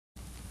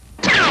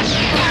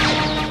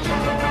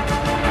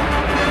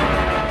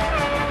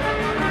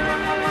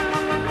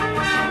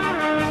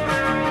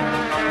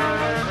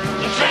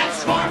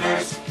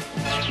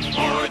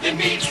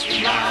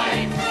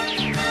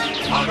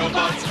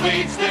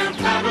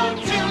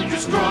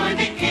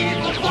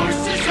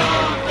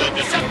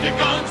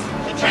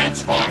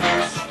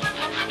Transformers!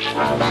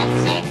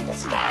 Robots in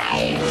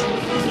disguise!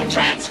 The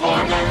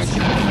Transformers!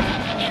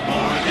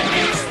 More than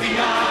meets the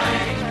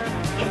eye!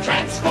 The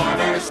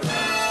Transformers!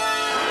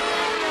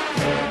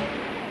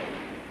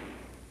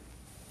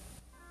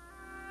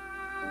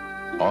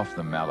 Off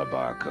the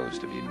Malabar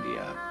coast of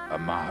India, a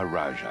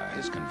Maharaja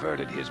has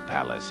converted his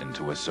palace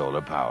into a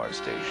solar power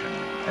station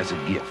as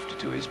a gift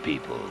to his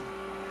people.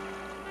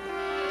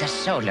 The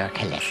solar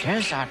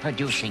collectors are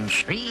producing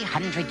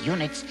 300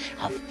 units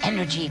of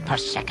energy per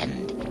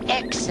second.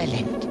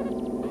 Excellent.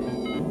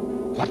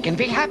 What can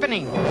be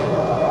happening?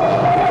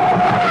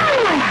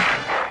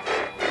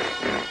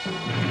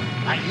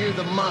 I hear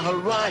the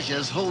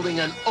Maharaja's holding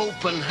an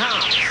open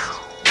house.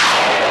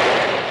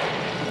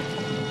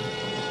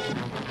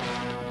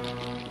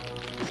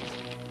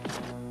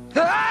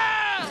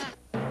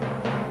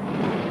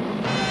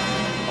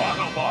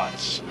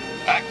 Autobots,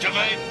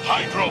 activate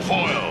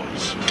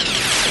hydrofoils.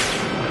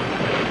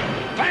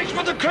 Thanks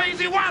for the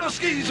crazy water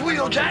skis,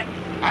 Wheeljack.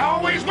 I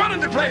always wanted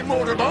to play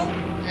motorboat.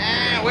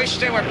 I wish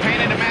they were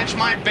painted to match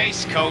my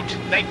base coat.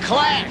 They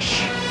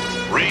clash.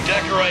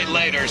 Redecorate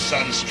later,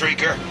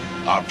 Sunstreaker.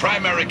 Our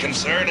primary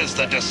concern is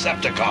the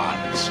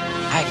Decepticons.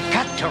 I've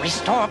got to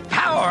restore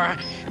power.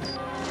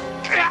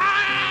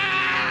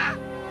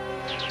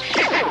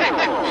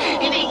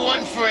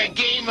 Anyone for a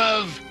game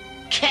of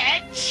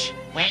catch?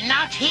 We're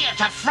not here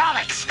to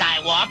frolic,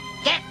 Skywarp.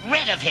 Get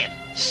rid of him.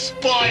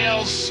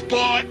 Spoil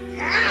sport.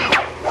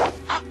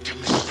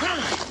 Optimus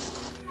Prime.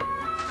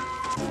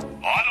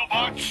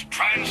 Autobots,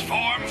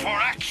 transform for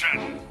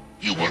action.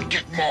 You will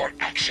get more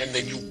action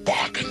than you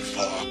bargained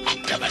for,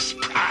 Optimus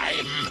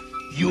Prime.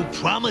 You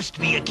promised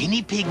me a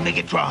guinea pig,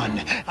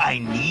 Megatron. I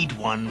need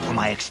one for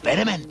my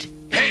experiment.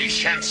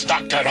 Patience,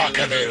 Dr.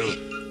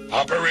 Rockerville.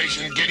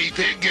 Operation Guinea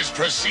Pig is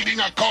proceeding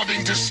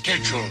according to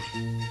schedule.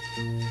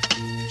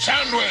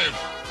 Soundwave,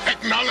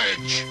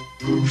 acknowledge.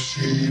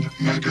 Proceed,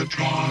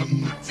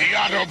 Megatron. The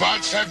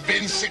Autobots have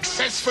been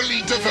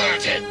successfully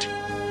diverted.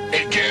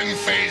 Begin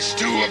phase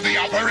 2 of the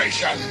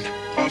operation.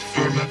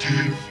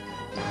 Affirmative.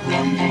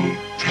 Rumble,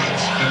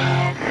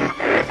 transform.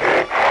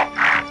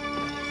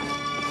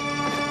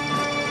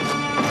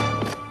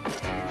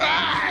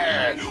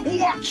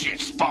 Watch it,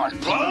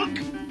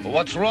 Sparkplug.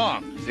 What's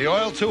wrong? Is the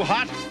oil too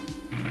hot?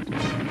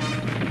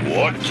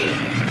 What the...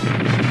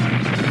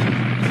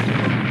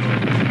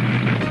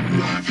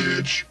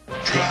 Ravage,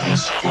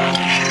 transform.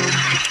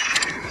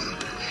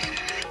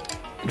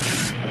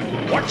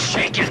 What's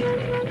shaking?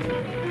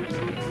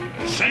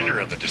 The center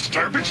of the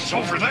disturbance is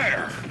over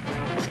there.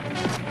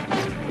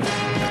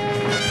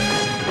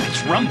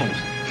 It's rumbled.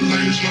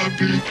 Laser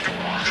beak,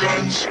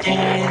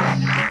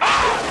 transform.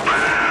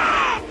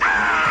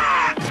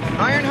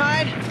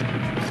 Ironhide?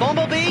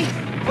 Bumblebee?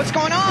 What's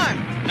going on?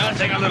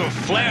 Nothing a little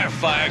flare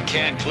fire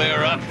can't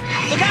clear up.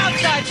 Look out,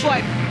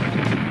 Sideswipe!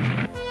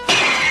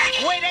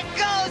 Way to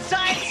go,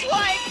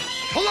 Sideswipe!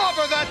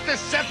 Clobber that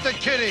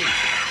Decepticitty!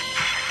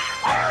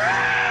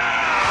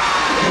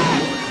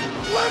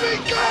 Let me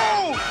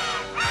go!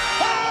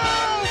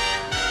 Help!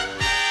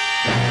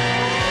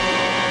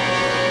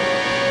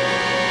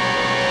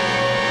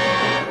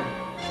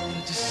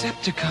 The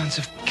Decepticons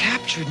have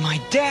captured my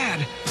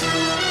dad.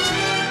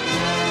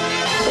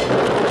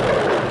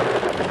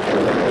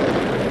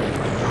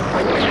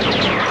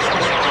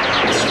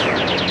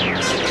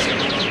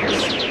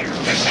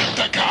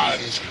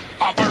 Decepticons,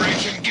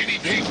 Operation Guinea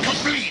Pig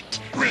complete.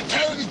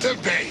 Return to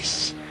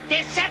base.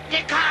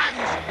 Decepticons,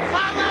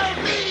 follow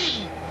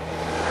me!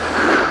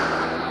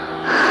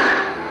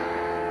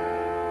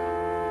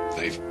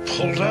 They've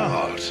pulled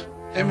out.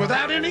 And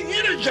without any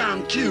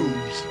energon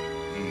cubes.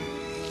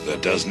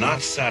 That does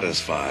not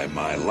satisfy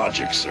my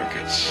logic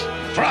circuits.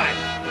 Prime,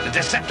 the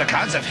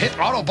Decepticons have hit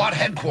Autobot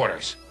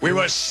headquarters. We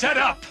were set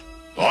up.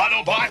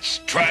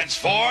 Autobots,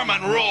 transform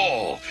and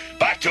roll.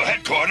 Back to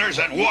headquarters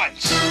at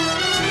once.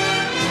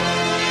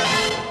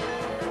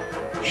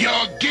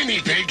 Your guinea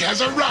pig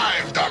has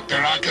arrived, Dr.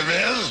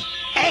 Rockerville.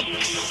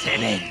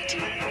 Excellent.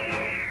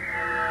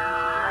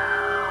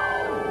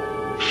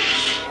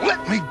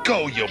 Let me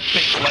go, you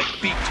big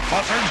leg-beaked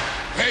buzzard.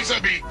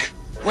 Laserbeak,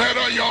 where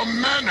are your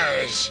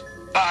manners?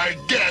 Our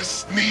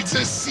guest needs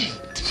a seat.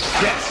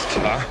 Guest,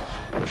 huh?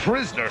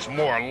 Prisoner's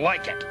more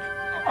like it.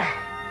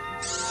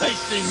 I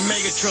think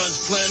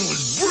Megatron's plan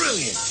was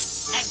brilliant.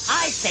 And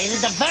I say the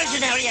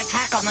diversionary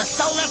attack on the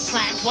solar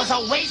plant was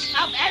a waste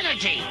of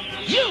energy.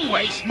 You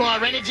waste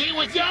more energy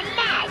with your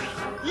mouth.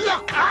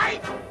 Look,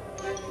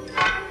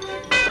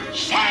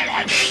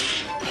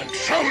 Silence!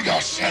 Control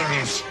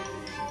yourselves.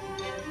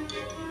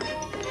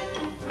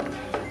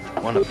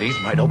 One of these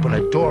might open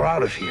a door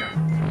out of here.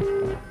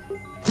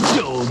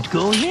 Don't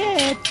go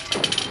yet.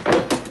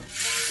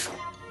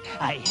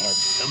 I have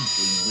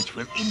something which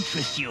will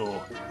interest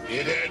you.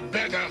 It had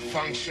better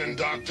function,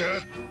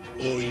 Doctor,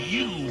 or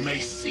you may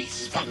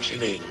cease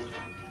functioning.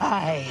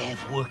 I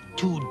have worked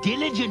too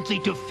diligently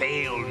to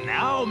fail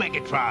now,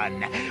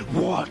 Megatron.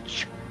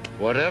 Watch.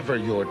 Whatever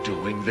you're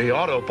doing, the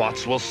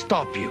Autobots will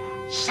stop you.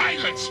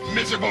 Silence,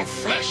 miserable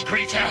flesh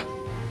creature!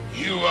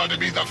 You are to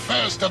be the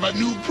first of a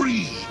new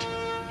breed.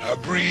 A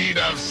breed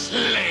of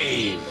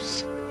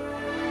slaves.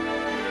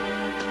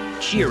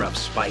 Cheer up,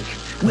 Spike.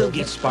 We'll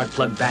get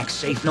Sparkplug back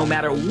safe no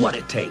matter what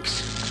it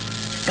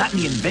takes. Got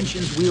any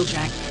inventions,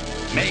 Wheeljack?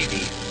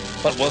 Maybe,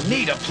 but we'll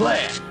need a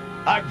plan.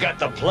 I've got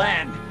the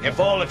plan,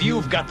 if all of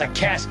you've got the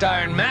cast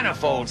iron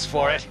manifolds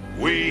for it.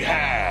 We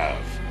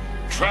have.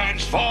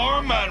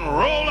 Transform and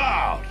roll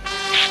out!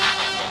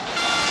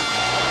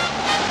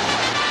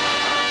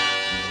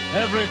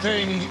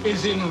 Everything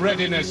is in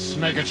readiness,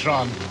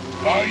 Megatron.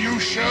 Are you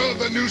sure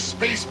the new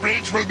space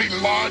bridge will be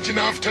large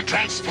enough to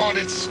transport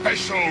its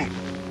special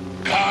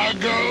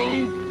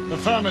cargo?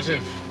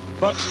 Affirmative.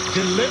 But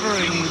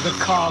delivering the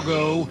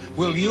cargo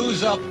will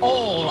use up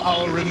all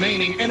our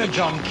remaining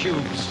energon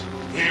cubes.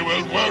 We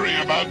will worry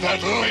about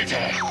that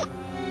later.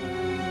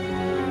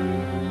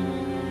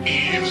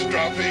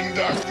 Eavesdropping,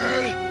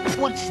 Doctor?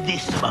 What's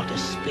this about a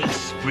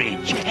space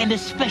bridge and a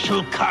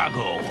special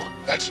cargo?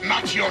 That's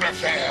not your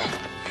affair.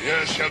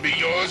 Yours shall be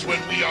yours when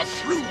we are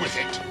through with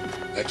it.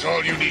 That's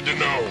all you need to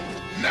know.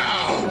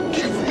 Now,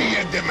 give me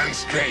a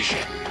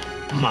demonstration.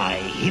 My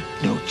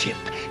hypnochip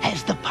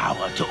has the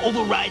power to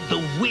override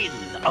the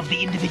will of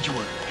the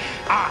individual.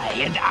 I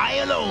and I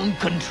alone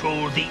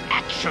control the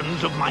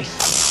actions of my...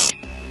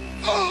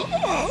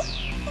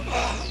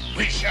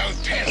 We shall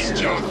test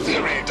your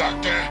theory,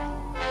 Doctor.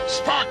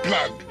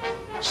 Sparkplug,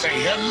 say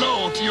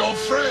hello to your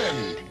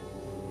friend.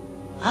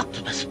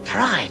 Optimus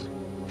Prime,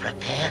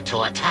 prepare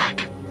to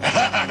attack.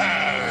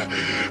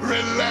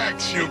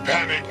 Relax, you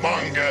panic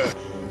monger.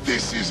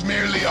 This is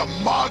merely a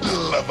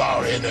model of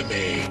our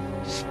enemy.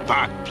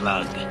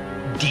 Sparkplug,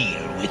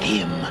 deal with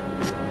him.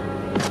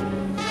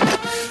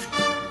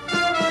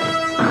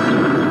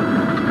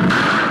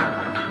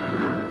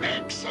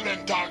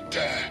 Excellent,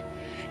 Doctor.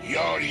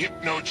 Your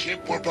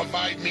hypnochip will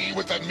provide me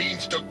with a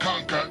means to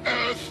conquer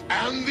Earth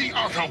and the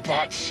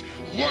Autobots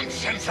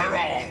once and for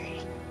all.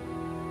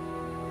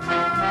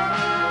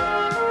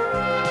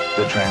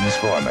 The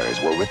Transformers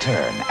will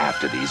return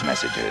after these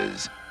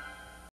messages.